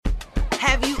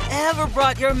Have you ever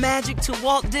brought your magic to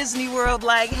Walt Disney World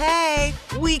like, hey,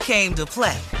 we came to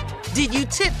play? Did you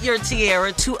tip your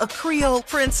tiara to a Creole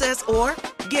princess or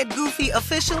get goofy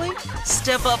officially?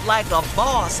 Step up like a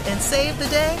boss and save the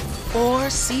day? Or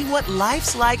see what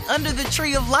life's like under the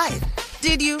tree of life?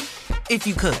 Did you? If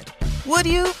you could. Would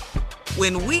you?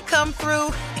 When we come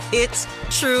through, it's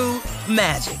true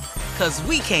magic. 'Cause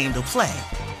we came to play.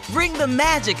 Bring the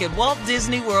magic at Walt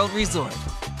Disney World Resort.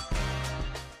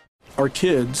 Our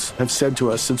kids have said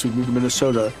to us since we moved to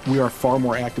Minnesota, we are far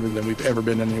more active than we've ever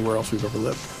been anywhere else we've ever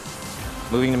lived.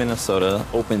 Moving to Minnesota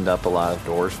opened up a lot of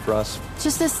doors for us.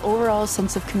 Just this overall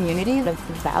sense of community, of the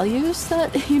values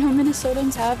that,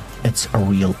 Minnesotans have. It's a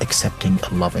real accepting,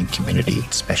 loving community,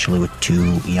 especially with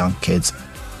 2 young kids.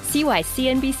 See why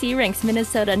CNBC ranks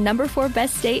Minnesota number 4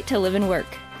 best state to live and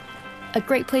work. A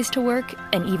great place to work,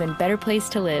 an even better place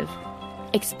to live.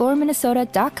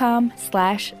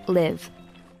 ExploreMinnesota.com/live.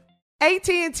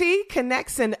 AT&T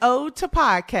connects an ode to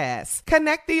podcasts.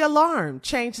 Connect the alarm.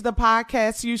 Change the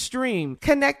podcast you stream.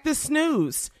 Connect the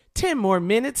snooze. 10 more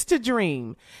minutes to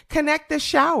dream. Connect the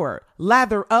shower.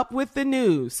 Lather up with the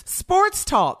news. Sports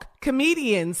talk,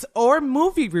 comedians, or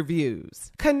movie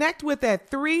reviews. Connect with that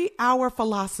 3-hour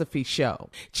philosophy show.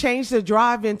 Change the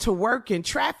drive into work in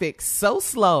traffic so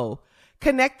slow.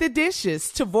 Connect the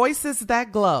dishes to voices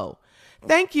that glow.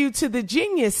 Thank you to the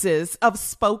geniuses of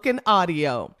spoken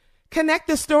audio. Connect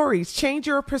the stories, change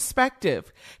your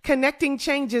perspective. Connecting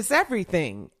changes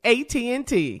everything.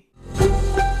 AT&T.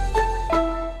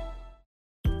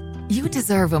 You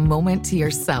deserve a moment to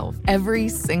yourself every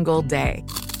single day.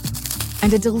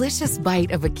 And a delicious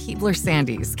bite of a Keebler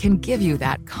Sandies can give you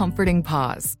that comforting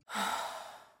pause.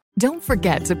 Don't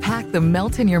forget to pack the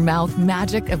melt-in-your-mouth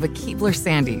magic of a Keebler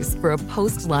Sandies for a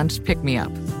post-lunch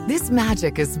pick-me-up. This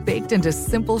magic is baked into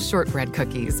simple shortbread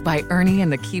cookies by Ernie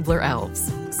and the Keebler Elves.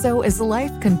 So as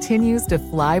life continues to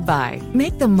fly by,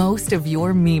 make the most of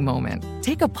your me moment.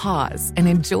 Take a pause and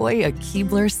enjoy a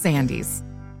Keebler Sandies.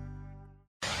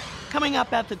 Coming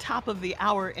up at the top of the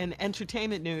hour in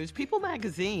entertainment news, People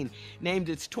magazine named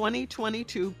its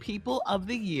 2022 People of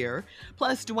the Year.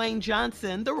 Plus, Dwayne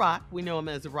Johnson, The Rock, we know him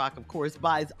as The Rock, of course,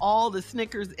 buys all the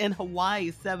Snickers in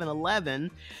Hawaii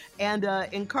 7-Eleven. And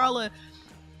in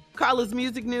Carla's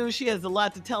music news, she has a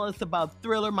lot to tell us about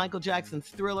Thriller, Michael Jackson's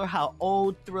Thriller, how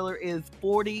old Thriller is,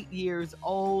 40 years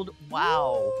old.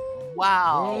 Wow.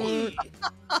 Wow.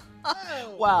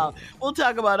 Wow. We'll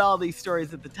talk about all these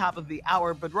stories at the top of the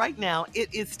hour, but right now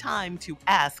it is time to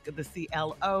ask the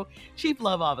CLO, Chief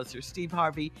Love Officer Steve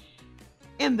Harvey,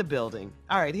 in the building.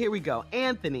 All right, here we go.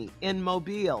 Anthony in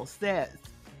Mobile says,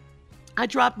 I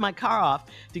dropped my car off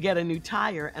to get a new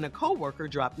tire and a coworker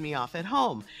dropped me off at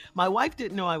home. My wife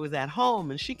didn't know I was at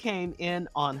home and she came in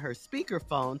on her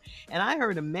speakerphone and I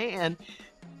heard a man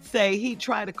say he'd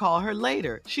try to call her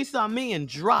later. She saw me and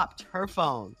dropped her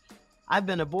phone. I've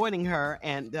been avoiding her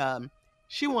and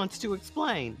she wants to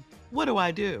explain. What do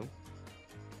I do?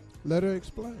 Let her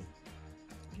explain.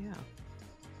 Yeah.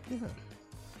 Yeah.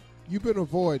 You've been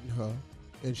avoiding her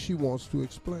and she wants to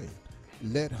explain.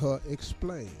 Let her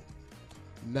explain.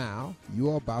 Now, you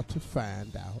are about to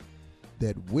find out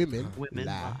that women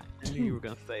lie. I knew you were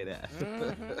going to say that.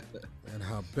 And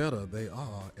how better they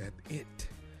are at it.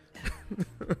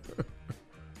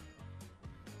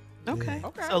 Okay.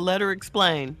 So let her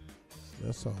explain.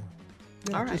 That's all.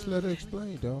 Yeah, all right. Just let her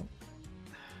explain, dog.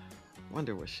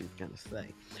 Wonder what she's going to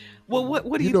say. Well,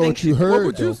 what do you know think? What you heard, what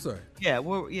would though? you say? Yeah,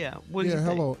 well, yeah. What do you think?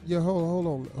 Hello. Yeah, hold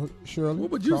on, Shirley.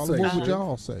 What would you say? What would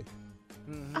y'all say?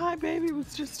 Hi, baby. It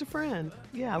was just a friend.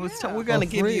 Yeah, we're going to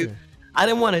give you. I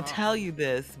didn't want to tell you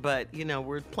this, but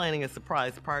we're planning a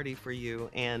surprise party for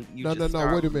you, and you. No.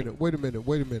 Wait a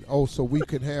minute. Oh, so we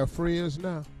can have friends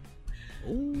now?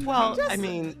 Well,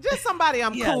 just somebody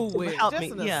I'm cool with. Help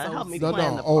me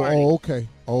plan the party. Oh, okay.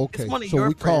 It's one of so your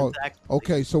we friends, actually.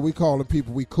 Okay, so we calling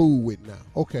people we cool with now.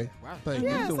 Okay, thank you.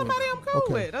 Yeah, somebody I'm cool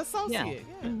with. Associate.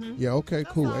 Yeah. Mm-hmm. Yeah, okay,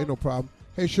 That's cool. all. Ain't no problem.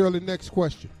 Hey, Shirley, next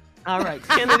question. All right,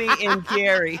 Kennedy and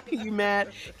Gary. You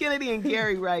mad? Kennedy and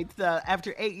Gary writes,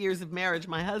 after 8 years of marriage,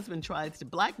 my husband tries to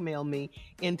blackmail me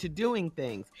into doing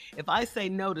things. If I say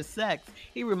no to sex,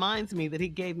 he reminds me that he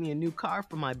gave me a new car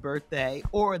for my birthday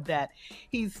or that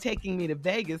he's taking me to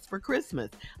Vegas for Christmas.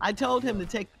 I told him to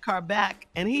take the car back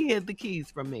and he hid the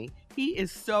keys from me. He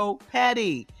is so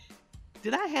petty.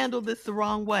 Did I handle this the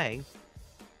wrong way?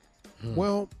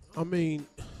 Well, I mean,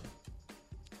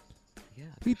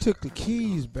 he took the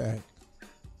keys back.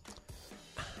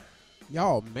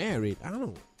 Y'all married. I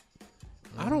don't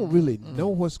really know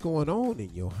what's going on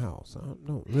in your house. I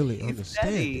don't really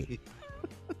understand it.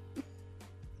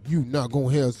 You not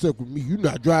gonna have sex with me. You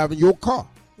not driving your car.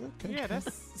 Okay. Yeah,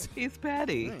 that's He's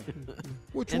petty.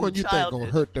 Which And one the you think child gonna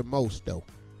is- hurt the most though?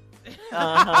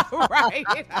 right.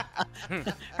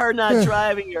 Her not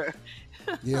driving her.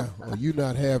 Yeah, or you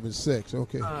not having sex.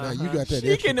 Okay. Now you got that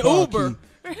She extra can car Uber.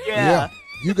 key. Yeah.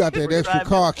 You got that We're extra driving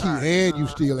car the key car. and you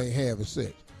still ain't having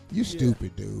sex. You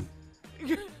stupid, dude.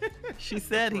 She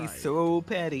said he's so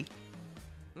petty.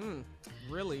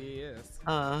 Really is.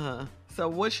 Uh-huh. So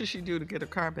what should she do to get her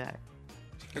car back?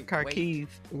 Her car Wait. keys.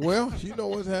 Well, you know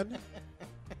what's happening.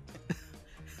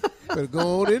 Better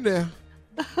go on in there.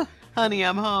 Honey,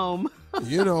 I'm home.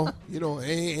 You know,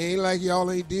 ain't like y'all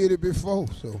ain't did it before.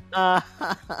 So,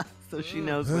 So she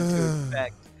knows what to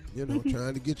expect. you know,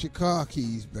 trying to get your car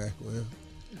keys back. Well,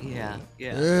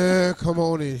 Yeah. come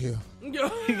on in here.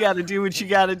 You got to do what you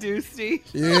got to do, Steve.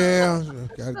 Yeah,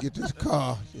 gotta get this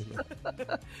car. You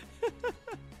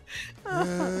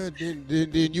know.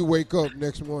 Then you wake up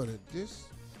next morning.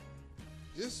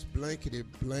 This blankety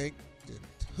blank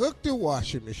took the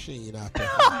washing machine out there.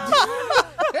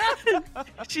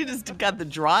 She just got the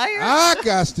dryer. I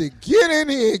got to get in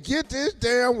here and get this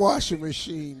damn washing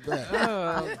machine back.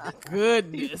 Oh,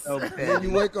 goodness. Then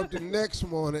you wake up the next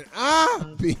morning.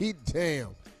 I'll be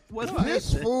damned.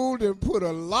 This fool done put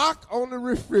a lock on the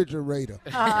refrigerator.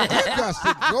 I got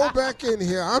to go back in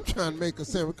here. I'm trying to make a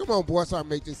sandwich. Come on, boy, so I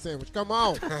make this sandwich. Come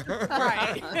on.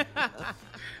 Right.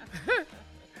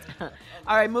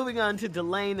 All right, moving on to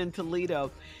Delane in Toledo.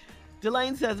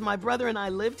 Delane says, my brother and I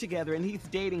live together and he's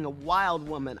dating a wild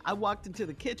woman. I walked into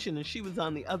the kitchen and she was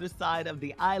on the other side of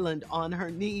the island on her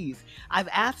knees. I've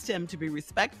asked him to be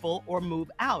respectful or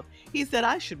move out. He said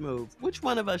I should move. Which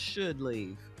one of us should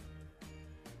leave?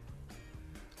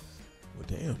 Well,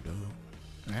 damn, dog.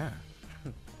 Yeah.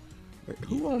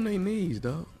 Who on their knees,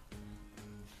 dog?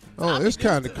 Oh, it's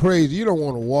kind of crazy. You don't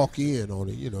want to walk in on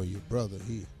it. You know, your brother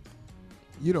here.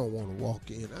 You don't want to walk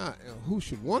in. Who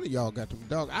should one of y'all got them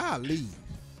dog? I'll leave.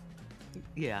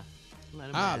 Yeah. Let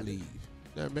him I'll have it. leave.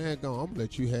 That man, go on. I'm going to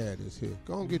let you have this here.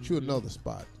 Go on, get you another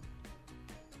spot.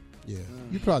 Yeah.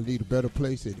 You probably need a better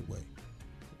place anyway.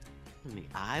 In the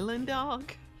island,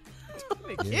 dog?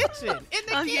 In the kitchen. In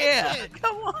the kitchen. Yeah.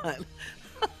 Come on.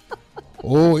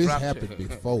 Oh, it's happened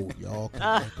before. Y'all can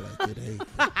act like it ain't.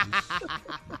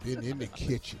 You've been in the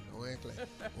kitchen.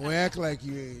 Don't act like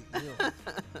you ain't.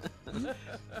 You know.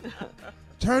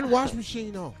 Turn the wash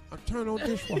machine on. I'm turning on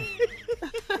dishwasher.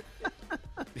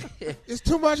 It's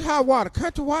too much hot water.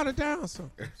 Cut the water down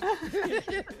some. Wait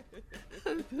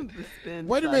a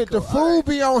minute. The food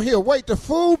be on here. Wait, the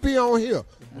food be on here.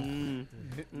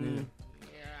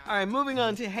 All right, moving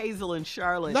on to Hazel and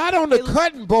Charlotte. Not on the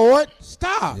cutting board.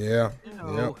 Stop. Yeah.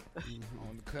 No.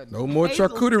 No more Hazel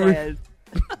charcuterie. says-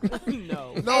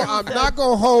 No. No, I'm not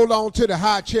going to hold on to the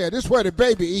high chair. This is where the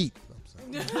baby eat.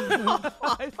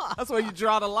 That's where you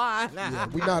draw the line.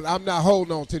 Yeah, I'm not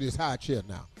holding on to this high chair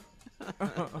now.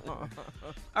 All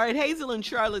right, Hazel and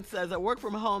Charlotte says, I work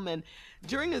from home and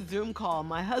during a Zoom call,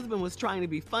 my husband was trying to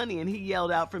be funny and he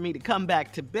yelled out for me to come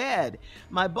back to bed.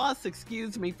 My boss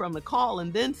excused me from the call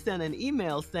and then sent an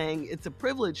email saying it's a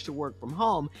privilege to work from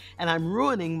home and I'm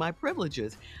ruining my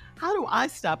privileges. How do I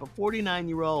stop a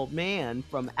 49-year-old man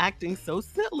from acting so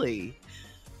silly?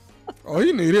 Oh,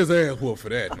 you need his ass whooped for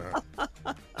that now.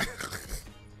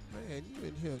 Man, you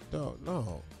in here, dog.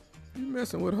 No. You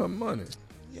messing with her money.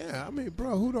 Yeah, I mean,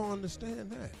 bro, who don't understand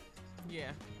that? Yeah.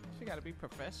 She got to be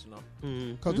professional.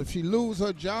 Because if she lose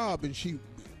her job and she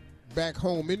back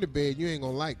home in the bed, you ain't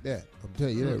going to like that. I'm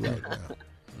telling you that right now.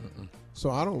 So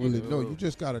I don't really know. You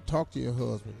just got to talk to your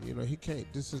husband. You know, he can't.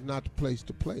 This is not the place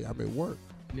to play. I'm at work.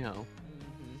 No.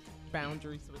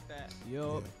 Boundaries with that.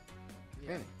 Yup.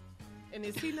 Yeah. And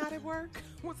is he not at work?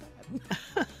 What's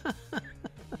happening?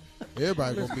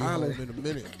 Everybody going to be home in a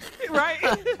minute. Right?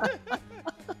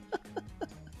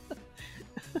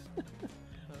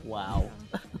 Wow.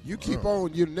 You keep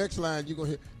on your next line, you're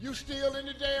going to hear, you still in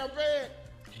the damn bed?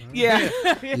 Yeah.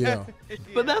 Yeah.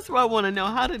 But that's what I want to know.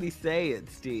 How did he say it,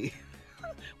 Steve?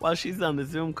 While she's on the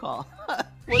Zoom call.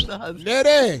 What's the husband?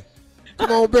 Nettie,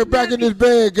 come on, back in this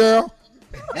bed, girl.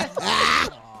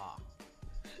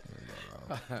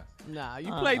 Nah,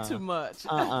 you play too much.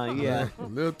 Yeah. A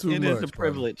little too It much. is a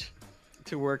privilege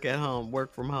to work at home,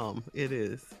 work from home. It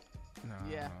is.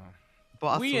 Yeah.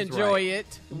 Boss We was enjoy right.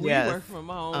 it. We Yes. work from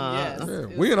home. Uh-huh. Yes.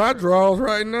 Yeah, we in our drawers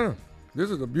right now.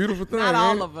 This is a beautiful thing. Not ain't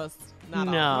all it? of us. Not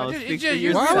No, all of us. speak Just for you.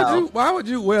 yourself. Why would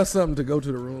you wear something to go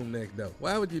to the room next door?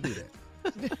 Why would you do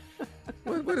that?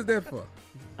 what is that for?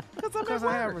 Because because I'm Because at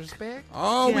I have work. respect.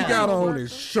 All we got on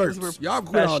is shirts. We're Y'all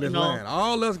quit all this professional. lying.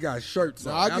 All us got shirts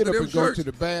So on. I After get up them and go shirts, to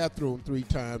the bathroom 3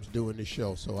 times during the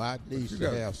show, so I need to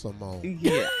got? have some on.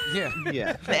 Yeah.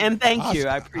 Yeah. And thank you.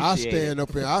 I appreciate I it. stand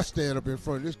up in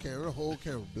front of this camera, the whole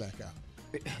camera black out.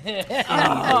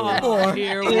 Oh,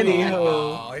 here we Anywho.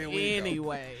 go.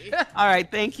 Anyway. All right.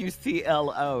 Thank you,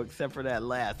 CLO, except for that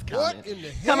last comment. What in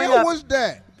the Coming hell up- was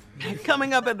that?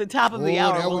 Coming up at the top of the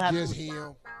hour, that we'll was have, just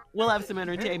him. we'll have some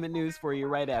entertainment news for you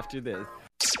right after this.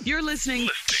 You're listening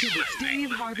to the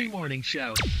Steve Harvey Morning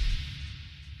Show.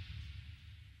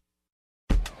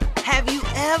 Have you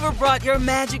ever brought your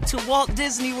magic to Walt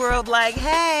Disney World like,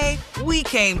 hey, we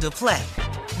came to play?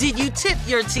 Did you tip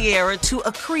your tiara to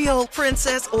a Creole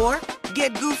princess or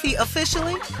get goofy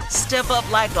officially? Step up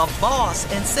like a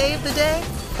boss and save the day?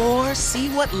 Or see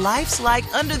what life's like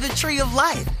under the tree of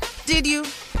life? Did you?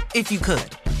 If you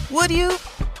could. Would you?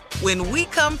 When we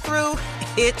come through,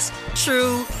 it's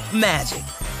true magic.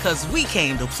 'Cause we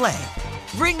came to play.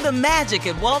 Bring the magic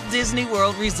at Walt Disney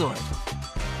World Resort.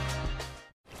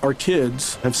 Our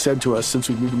kids have said to us since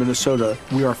we moved to Minnesota,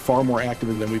 we are far more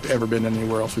active than we've ever been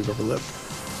anywhere else we've ever lived.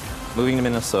 Moving to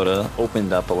Minnesota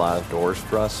opened up a lot of doors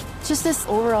for us. Just this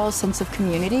overall sense of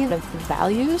community, of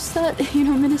values that,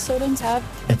 Minnesotans have.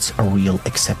 It's a real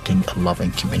accepting,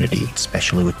 loving community,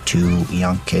 especially with 2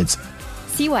 young kids.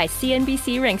 See why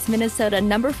CNBC ranks Minnesota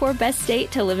number 4 best state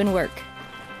to live and work.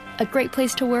 A great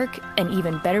place to work, an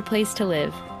even better place to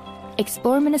live.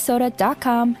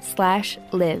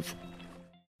 ExploreMinnesota.com/live.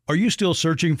 Are you still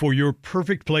searching for your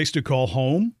perfect place to call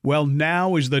home? Well,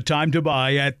 now is the time to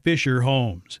buy at Fisher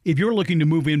Homes. If you're looking to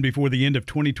move in before the end of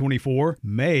 2024,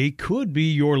 May could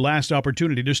be your last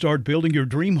opportunity to start building your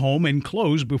dream home and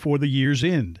close before the year's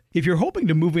end. If you're hoping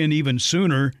to move in even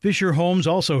sooner, Fisher Homes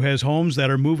also has homes that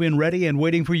are move-in ready and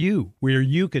waiting for you, where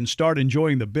you can start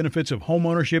enjoying the benefits of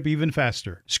homeownership even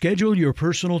faster. Schedule your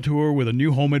personal tour with a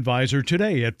new home advisor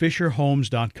today at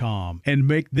FisherHomes.com and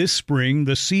make this spring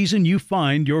the season you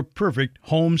find your perfect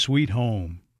home sweet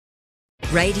home.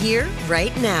 Right here,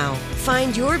 right now.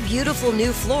 Find your beautiful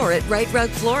new floor at Right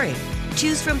Rug Flooring.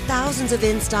 Choose from thousands of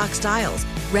in-stock styles,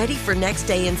 ready for next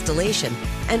day installation,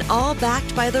 and all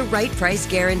backed by the right price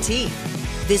guarantee.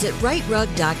 Visit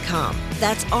rightrug.com.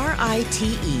 That's RITERUG.com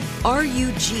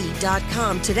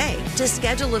today to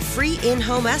schedule a free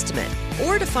in-home estimate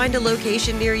or to find a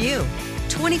location near you.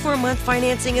 24-month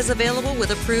financing is available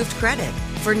with approved credit.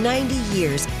 For 90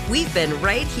 years, we've been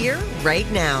right here, right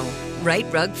now. Right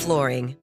Rug Flooring.